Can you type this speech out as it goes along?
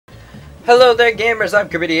Hello there gamers, I'm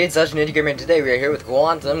TheNinjaGamer, and today we are here with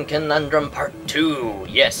Quantum Conundrum Part 2.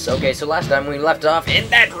 Yes, okay, so last time we left off in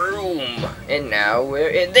that room, and now we're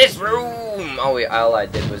in this room! All I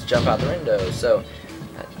did was jump out the window, so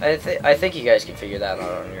I think you guys can figure that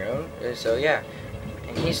out on your own, so yeah.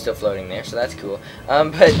 And he's still floating there, so that's cool.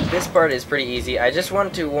 But this part is pretty easy. I just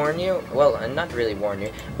want to warn you, well, not really warn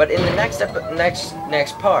you, but in the next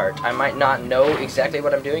part, I might not know exactly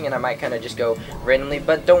what I'm doing, and I might kind of just go randomly.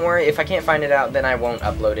 But don't worry, if I can't find it out, then I won't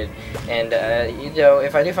upload it. And you know,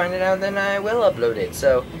 if I do find it out, then I will upload it.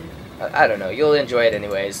 So I don't know, you'll enjoy it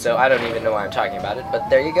anyways. So I don't even know why I'm talking about it, but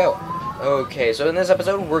there you go. Okay, so in this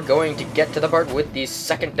episode, we're going to get to the part with the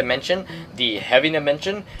second dimension, the heavy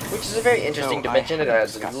dimension, which is a very interesting dimension. It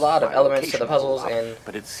has a lot of elements to the puzzles,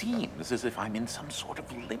 but it seems as if I'm in some sort of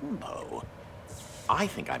limbo. I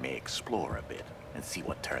think I may explore a bit and see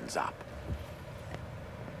what turns up.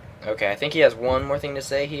 Okay, I think he has one more thing to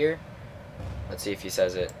say here. Let's see if he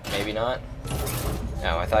says it. Maybe not.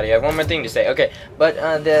 No, I thought he had one more thing to say. Okay, but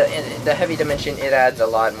the heavy dimension, it adds a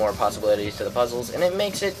lot more possibilities to the puzzles, and it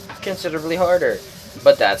makes it considerably harder.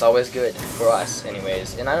 But that's always good for us,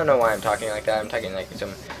 anyways. And I don't know why I'm talking like that. I'm talking like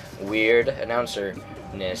some weird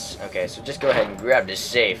announcer-ness. Okay, so just go ahead and grab this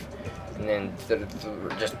safe, and then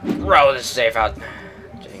just throw this safe out.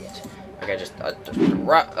 Dang it. Okay, just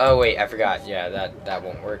oh wait, I forgot. Yeah, that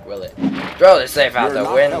won't work, will it? Throw this safe out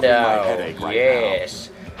the window. Yes.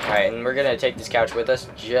 Alright, and we're gonna take this couch with us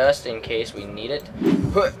just in case we need it.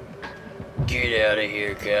 Get out of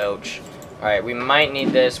here, couch. Alright, we might need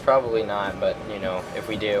this, probably not, but you know, if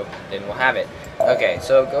we do, then we'll have it. Okay,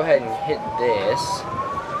 so go ahead and hit this,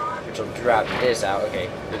 which will drop this out. Okay,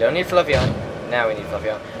 we don't need Fluffy on. Now we need Fluffy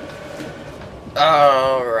on.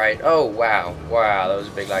 Alright, oh wow, that was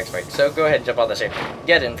a big lag spike. So go ahead and jump off the safe.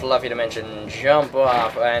 Get in Fluffy Dimension, jump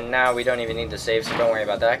off, and now we don't even need the save, so don't worry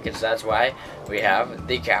about that, because that's why we have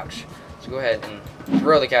the couch. So go ahead and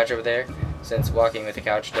throw the couch over there, since walking with the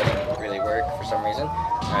couch doesn't really work for some reason.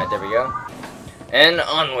 Alright, there we go. And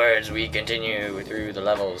onwards we continue through the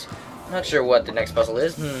levels. Not sure what the next puzzle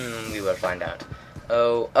is. We will find out.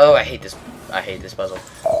 Oh, I hate this puzzle.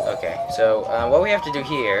 Okay, so what we have to do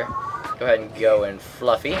here, go ahead and go in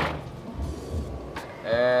Fluffy.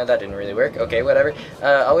 That didn't really work. Okay, whatever.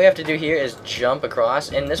 All we have to do here is jump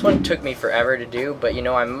across, and this one took me forever to do, but you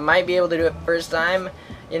know, I might be able to do it first time.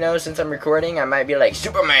 You know, since I'm recording, I might be like,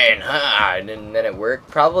 Superman, ha! And then it worked.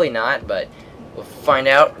 Probably not, but we'll find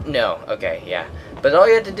out. No. Okay, yeah. But all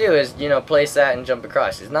you have to do is, you know, place that and jump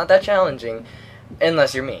across. It's not that challenging,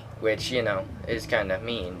 unless you're me, which, you know, is kind of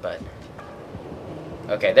mean, but...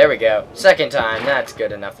 Okay, there we go. Second time, that's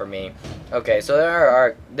good enough for me. Okay, so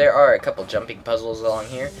there are a couple jumping puzzles along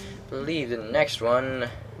here. I believe the next one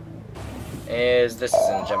is, this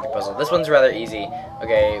isn't a jumping puzzle. This one's rather easy.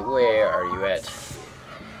 Okay, where are you at?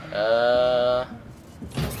 I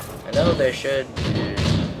know there should be...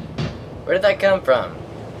 Where did that come from?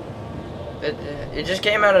 It just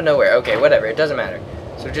came out of nowhere. Okay, whatever, it doesn't matter.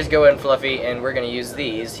 So just go in Fluffy, and we're gonna use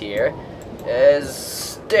these here as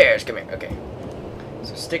stairs. Come here, okay.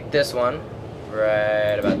 So stick this one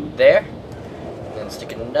right about there, and then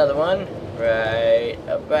stick another one right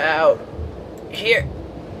about here.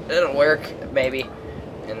 That'll work, maybe.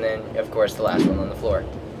 And then, of course, the last one on the floor.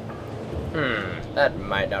 That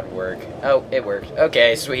might not work. Oh, it worked.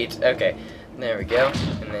 Okay, sweet. Okay, there we go.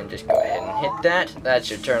 And then just go ahead and hit that. That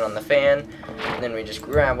should turn on the fan. And then we just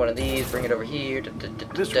grab one of these, bring it over here.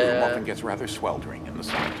 This room often gets rather sweltering in the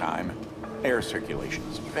summertime. Air circulation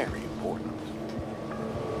is very important.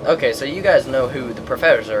 Okay, so you guys know who the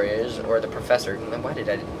professor is, or the professor. What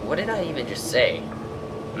did I even just say?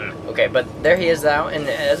 Okay, but there he is now, and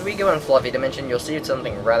as we go in Fluffy Dimension, you'll see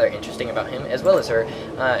something rather interesting about him, as well as her.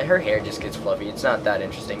 Her hair just gets fluffy. It's not that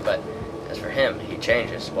interesting, but as for him, he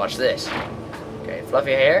changes. Watch this. Okay,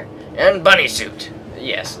 fluffy hair and bunny suit.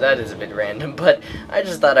 Yes, that is a bit random, but I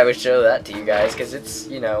just thought I would show that to you guys, because it's,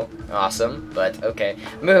 you know, awesome. But, okay,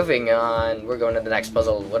 moving on. We're going to the next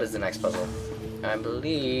puzzle. What is the next puzzle? I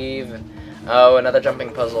believe... Oh, another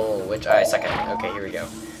jumping puzzle, which I suck at. Okay, here we go.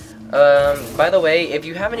 By the way, if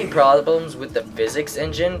you have any problems with the physics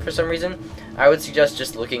engine for some reason, I would suggest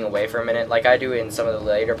just looking away for a minute, like I do in some of the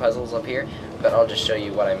later puzzles up here, but I'll just show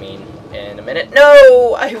you what I mean in a minute.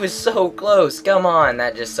 No! I was so close! Come on,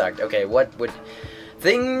 that just sucked. Okay, what would...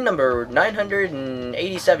 Thing number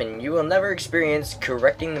 987, you will never experience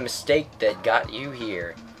correcting the mistake that got you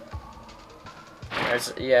here.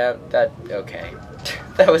 Yeah, okay.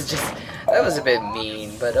 that was a bit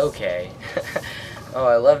mean, but okay. Oh,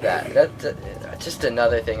 I love that. That's just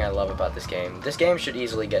another thing I love about this game. This game should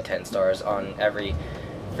easily get 10 stars on every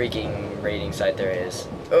freaking rating site there is.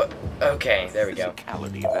 Oh, okay, there we go.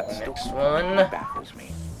 Next one. Baffles me.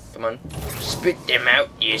 Come on. Spit them out,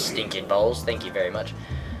 you stinking balls. Thank you very much.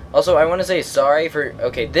 Also, I want to say sorry for...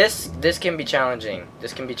 Okay, this can be challenging.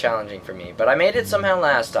 This can be challenging for me. But I made it somehow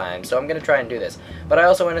last time, so I'm going to try and do this. But I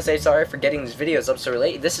also want to say sorry for getting these videos up so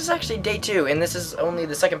late. This is actually day 2, and this is only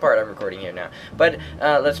the second part I'm recording here now. But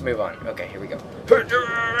let's move on. Okay, here we go.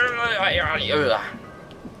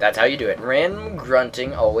 That's how you do it. Random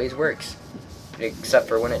grunting always works. Except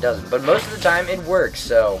for when it doesn't. But most of the time, it works,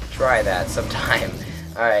 so try that sometime.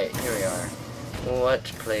 Alright, here we are. What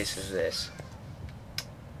place is this?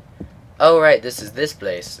 Oh, right, this is this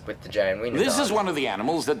place with the giant wiener This dog. is one of the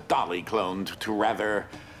animals that Dolly cloned to rather,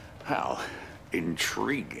 well,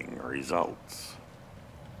 intriguing results.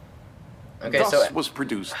 Okay, Thus so... was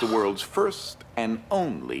produced the world's first and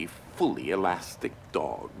only fully elastic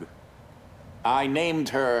dog. I named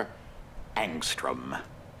her Angstrom.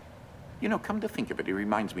 You know, come to think of it, it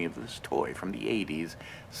reminds me of this toy from the 80s.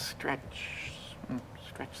 Stretch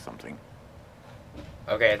something.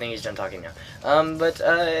 Okay, I think he's done talking now. But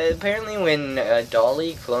apparently when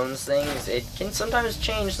Dolly clones things, it can sometimes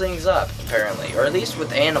change things up, apparently. Or at least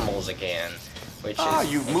with animals it can. Which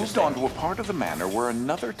is You've moved on to a part of the manor where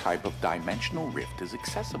another type of dimensional rift is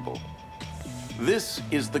accessible. This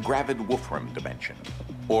is the Gravid Wolfram dimension,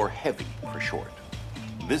 or Heavy for short.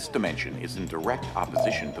 This dimension is in direct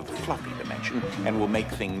opposition to the Fluffy dimension and will make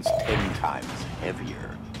things 10 times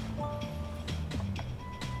heavier.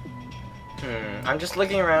 I'm just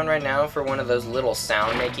looking around right now for one of those little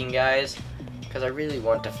sound-making guys, because I really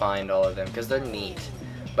want to find all of them, because they're neat.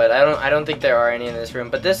 But I don't think there are any in this room.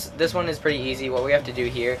 But this one is pretty easy. What we have to do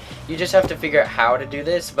here, you just have to figure out how to do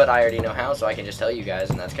this, but I already know how, so I can just tell you guys,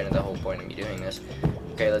 and that's kind of the whole point of me doing this.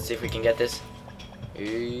 Okay, let's see if we can get this.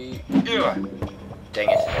 Dang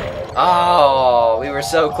it. Oh, we were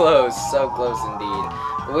so close indeed.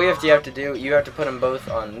 What you have to do, you have to put them both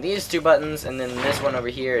on these 2 buttons, and then this one over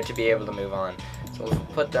here to be able to move on. So we'll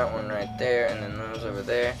put that one right there, and then those over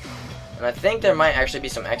there. And I think there might actually be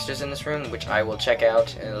some extras in this room, which I will check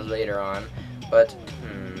out later on. But,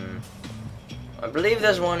 I believe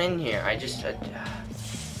there's one in here.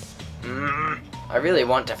 I really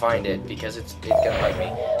want to find it, because it's gonna bug me.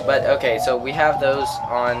 But, okay, so we have those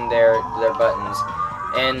on their buttons.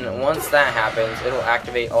 And once that happens, it'll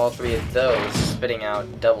activate all 3 of those, spitting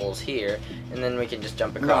out doubles here, and then we can just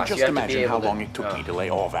jump across. Now, just imagine how long it took me to lay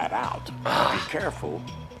all that out. Be careful.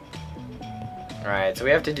 Alright, so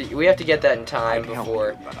we have to get that in time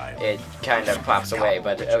before it kind of pops away.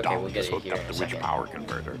 But okay, we'll get it here in a second. Power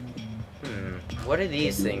converter. What are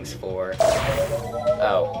these things for?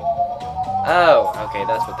 Oh, okay,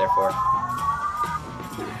 that's what they're for.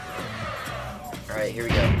 Alright, here we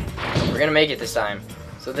go. We're gonna make it this time.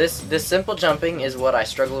 So this simple jumping is what I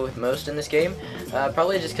struggle with most in this game.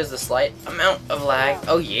 Probably just because the slight amount of lag.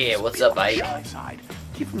 Oh yeah, what's up, Ike?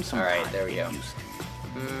 Alright, there we go.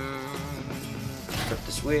 Flip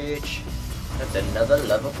the switch. That's another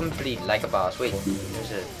level complete, like a boss. Wait,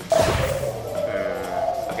 there's a...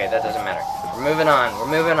 Okay, that doesn't matter. We're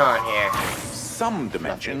moving on here. Some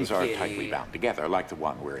dimensions are tightly bound together, like the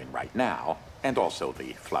one we're in right now, and also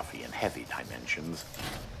the Fluffy and Heavy dimensions.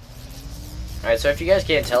 Alright, so if you guys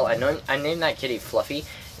can't tell, I named that kitty Fluffy,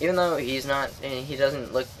 even though he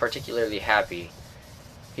doesn't look particularly happy.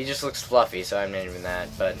 He just looks fluffy, so I'm naming that.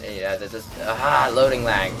 But yeah, loading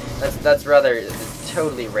lag. That's rather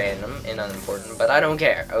totally random and unimportant, but I don't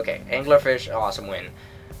care. Okay, anglerfish, awesome win.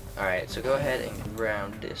 Alright, so go ahead and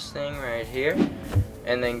grab this thing right here,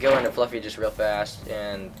 and then go into Fluffy just real fast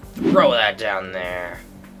and throw that down there.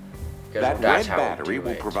 That red battery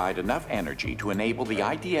will provide enough energy to enable the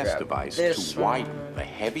IDS device to widen the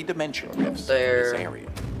heavy dimension rifts in this area.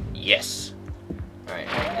 Yes. Alright,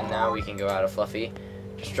 and now we can go out of Fluffy.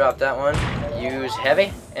 Just drop that one, use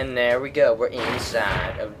Heavy, and there we go. We're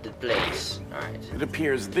inside of the place. Alright. It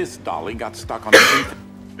appears this dolly got stuck on the...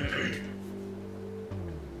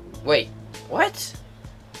 Wait, what?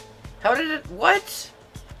 How did it... What?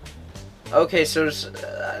 Okay, so...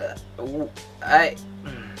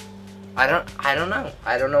 I don't know.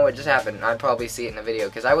 I don't know what just happened. I'd probably see it in the video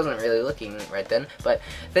because I wasn't really looking right then. But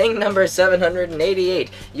thing number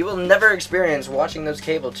 788. You will never experience watching those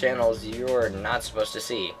cable channels you're not supposed to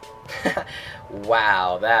see.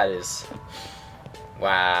 Wow, that is...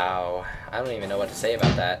 Wow. I don't even know what to say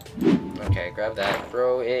about that. Okay, grab that.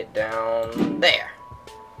 Throw it down there.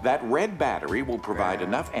 That red battery will provide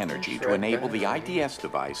enough energy to enable the IDS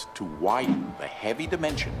device to widen the heavy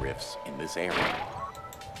dimension rifts in this area.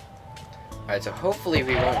 Alright, so hopefully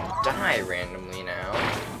we won't die randomly now.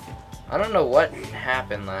 I don't know what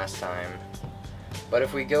happened last time. But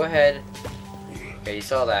if we go ahead, okay, you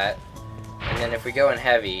saw that, and then if we go in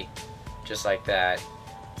heavy, just like that,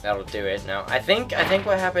 that'll do it. Now, I think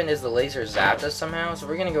what happened is the laser zapped us somehow, so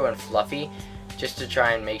we're gonna go in fluffy, just to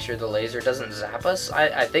try and make sure the laser doesn't zap us.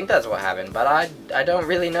 I think that's what happened, but I don't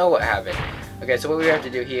really know what happened. Okay, so what we have to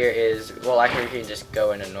do here is, well, actually we can just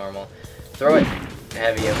go into normal, throw it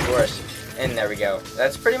heavy, of course, and there we go.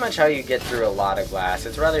 That's pretty much how you get through a lot of glass.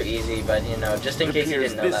 It's rather easy, but you know, just in case you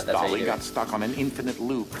didn't know that, that's how you do it. Got stuck on an infinite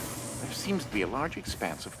loop. There seems to be a large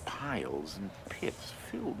expanse of piles and pits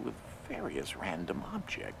filled with various random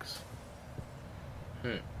objects.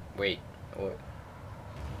 Wait.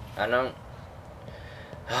 I don't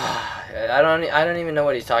even know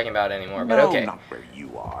what he's talking about anymore, but okay. No, not where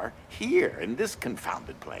you are. Here, in this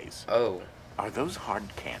confounded place. Oh. Are those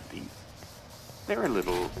hard candy? They're a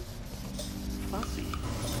little fuzzy.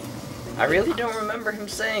 I really don't remember him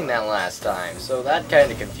saying that last time, so that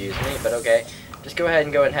kind of confused me, but okay. Just go ahead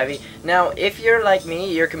and go in heavy. Now, if you're like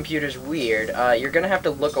me, your computer's weird, you're gonna have to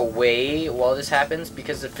look away while this happens,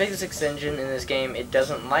 because the physics engine in this game, it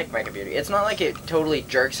doesn't like my computer. It's not like it totally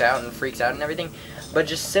jerks out and freaks out and everything, but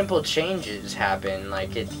just simple changes happen,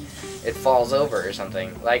 like it falls over or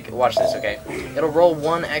something. Like, watch this, okay? It'll roll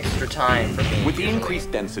one extra time for me. With the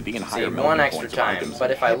increased density and higher one extra time, but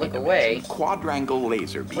if I look away, quadrangle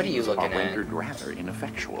laser what are you looking at? Rendered rather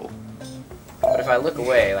ineffectual. But if I look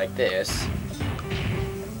away like this,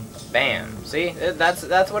 bam. See?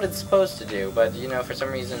 That's what it's supposed to do, but you know, for some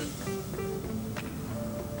reason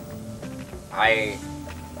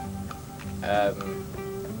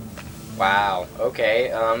wow.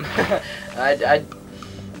 Okay.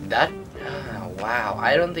 Wow.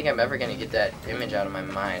 I don't think I'm ever gonna get that image out of my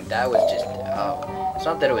mind. That was just, oh. It's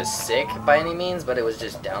not that it was sick by any means, but it was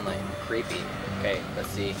just downright creepy. Okay, let's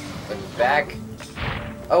see. Look back.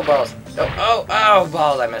 Oh, balls. Oh,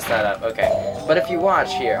 balls. I messed that up. Okay. But if you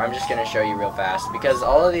watch here, I'm just gonna show you real fast, because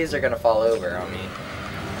all of these are gonna fall over on me.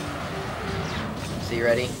 See,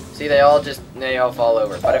 ready? See, they all fall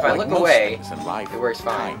over. But if I look away, it works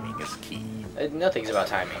fine. Timing is key. Nothing's about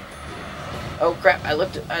timing. Oh crap, I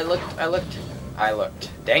looked.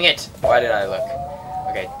 Dang it! Why did I look?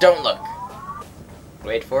 Okay, don't look.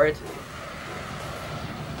 Wait for it.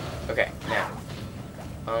 Okay, now.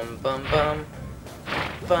 Bum bum bum.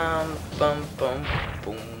 Bum bum bum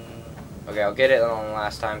boom. Okay, I'll get it on the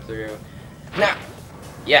last time through. Now!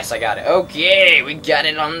 Yes, I got it. Okay, we got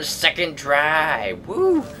it on the second try.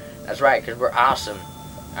 Woo! That's right, because we're awesome.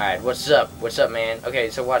 Alright, what's up? What's up, man? Okay,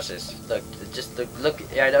 so watch this. Look, just look.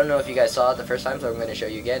 I don't know if you guys saw it the first time, so I'm going to show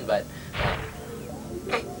you again, but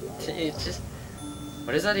it's just,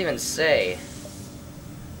 what does that even say?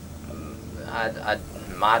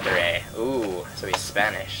 Madre. Ooh, so he's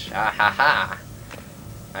Spanish. Ah ha ha.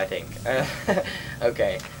 I think.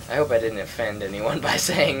 Okay. I hope I didn't offend anyone by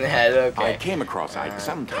saying that. Okay. I came across Ike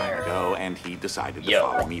some time ago, and he decided to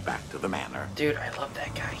follow me back to the manor. Dude, I love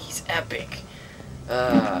that guy. He's epic.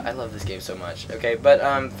 I love this game so much. Okay, but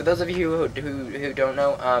for those of you who don't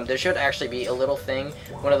know, there should actually be a little thing,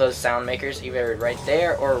 one of those sound makers, either right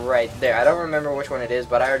there or right there. I don't remember which one it is,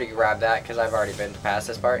 but I already grabbed that because I've already been past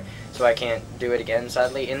this part, so I can't do it again,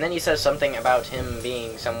 sadly. And then he says something about him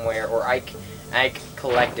being somewhere, or Ike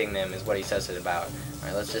collecting them is what he says it about.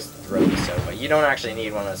 Alright, let's just throw this over. You don't actually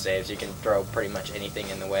need one of those saves. You can throw pretty much anything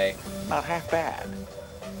in the way. Not half bad.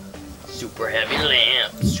 Super heavy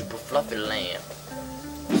lamp, super fluffy lamp.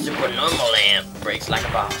 Super normal lamp breaks like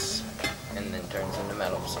a boss, and then turns into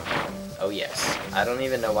metal somehow. Oh yes, I don't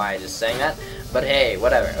even know why I just sang that, but hey,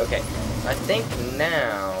 whatever. Okay, I think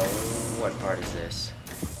now, what part is this?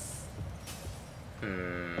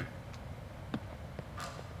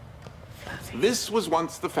 This was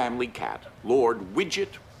once the family cat, Lord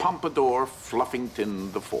Widget Pompadour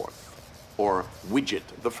Fluffington IV, or Widget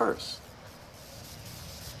the First.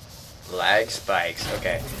 Lag spikes.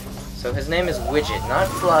 Okay. So his name is Widget, not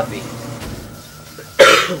Fluffy.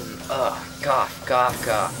 Oh,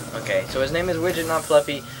 cough. Okay, so his name is Widget, not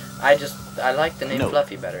Fluffy. I like the name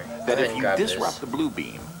Fluffy better. That if you disrupt the blue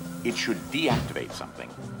beam, it should deactivate something.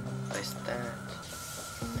 Place that.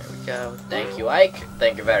 There we go. Thank you, Ike.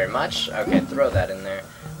 Thank you very much. Okay, throw that in there.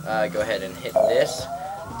 Go ahead and hit this.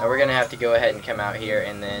 Now we're gonna have to go ahead and come out here,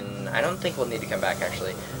 and then I don't think we'll need to come back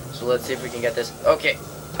actually. So let's see if we can get this. Okay,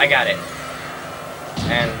 I got it.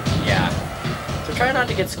 And yeah, so try not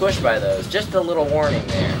to get squished by those. Just a little warning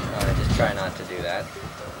there. Just try not to do that.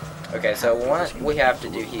 Okay, so what we have to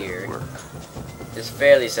do here is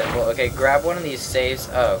fairly simple. Okay, grab one of these safes.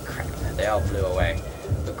 Oh crap, they all flew away.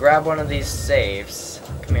 But grab one of these safes.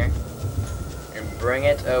 Come here. And bring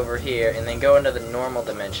it over here, and then go into the normal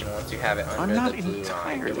dimension once you have it under I'm not the blue line.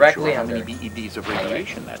 entirely Directly sure how under. many BEDs of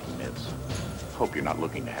radiation that emits. Hope you're not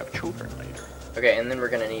looking to have children later. Okay, and then we're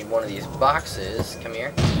going to need one of these boxes. Come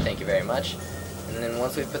here. Thank you very much. And then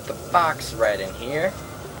once we put the box right in here,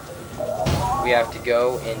 we have to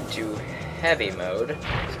go into heavy mode.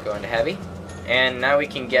 So go into heavy. And now we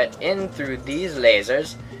can get in through these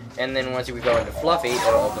lasers. And then once we go into Fluffy,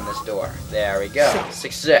 it'll open this door. There we go.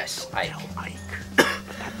 Success, Ike. Ike,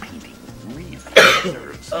 that painting really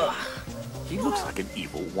disturbs me. He looks like an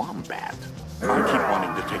evil wombat. I keep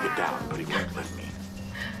wanting to take it down, but he won't let me.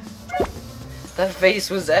 That face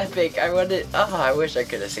was epic. I wanted. Oh, I wish I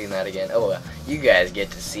could have seen that again. Oh, well, you guys get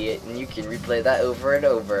to see it, and you can replay that over and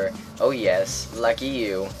over. Oh yes, lucky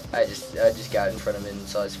you. I just got in front of him and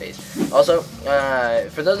saw his face. Also,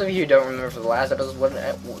 for those of you who don't remember from the last episode,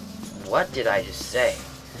 what did I just say?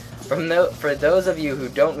 For those of you who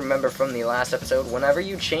don't remember from the last episode, whenever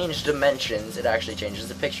you change dimensions, it actually changes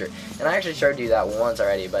the picture. And I actually tried to do that once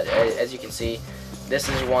already, but as you can see, this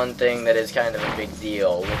is one thing that is kind of a big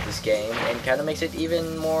deal with this game, and kind of makes it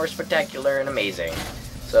even more spectacular and amazing.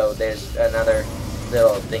 So there's another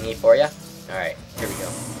little thingy for you. Alright, here we go.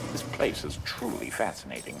 This place is truly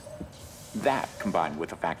fascinating. That, combined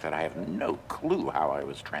with the fact that I have no clue how I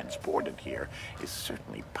was transported here, is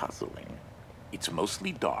certainly puzzling. It's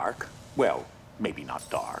mostly dark. Well, maybe not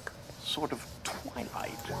dark. Sort of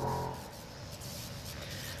twilight.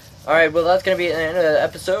 Alright, well that's going to be the end of the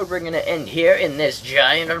episode. We're going to end here in this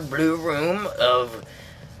giant blue room of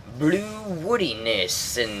blue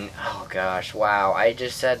woodiness. And, oh gosh, wow, I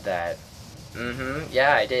just said that.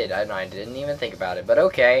 Yeah, I did. I didn't even think about it, but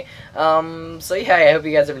okay. So yeah, I hope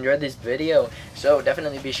you guys have enjoyed this video. So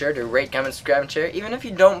definitely be sure to rate, comment, subscribe, and share. Even if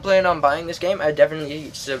you don't plan on buying this game, I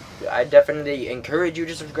definitely encourage you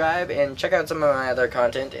to subscribe and check out some of my other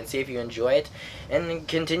content and see if you enjoy it. And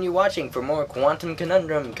continue watching for more Quantum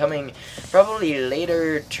Conundrum coming probably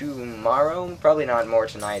later tomorrow. Probably not more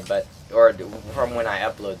tonight, but or from when I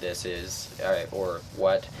upload this is or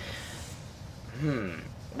what?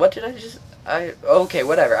 What did I just? Okay,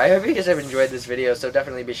 whatever. I hope you guys have enjoyed this video, so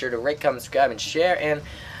definitely be sure to rate, comment, subscribe, and share. And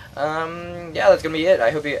yeah, that's gonna be it. I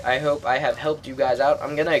hope I have helped you guys out.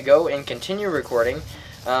 I'm gonna go and continue recording.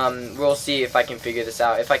 We'll see if I can figure this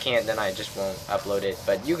out. If I can't, then I just won't upload it.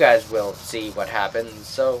 But you guys will see what happens.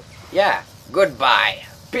 So yeah, goodbye.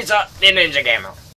 Peace out, the Ninja Gamer.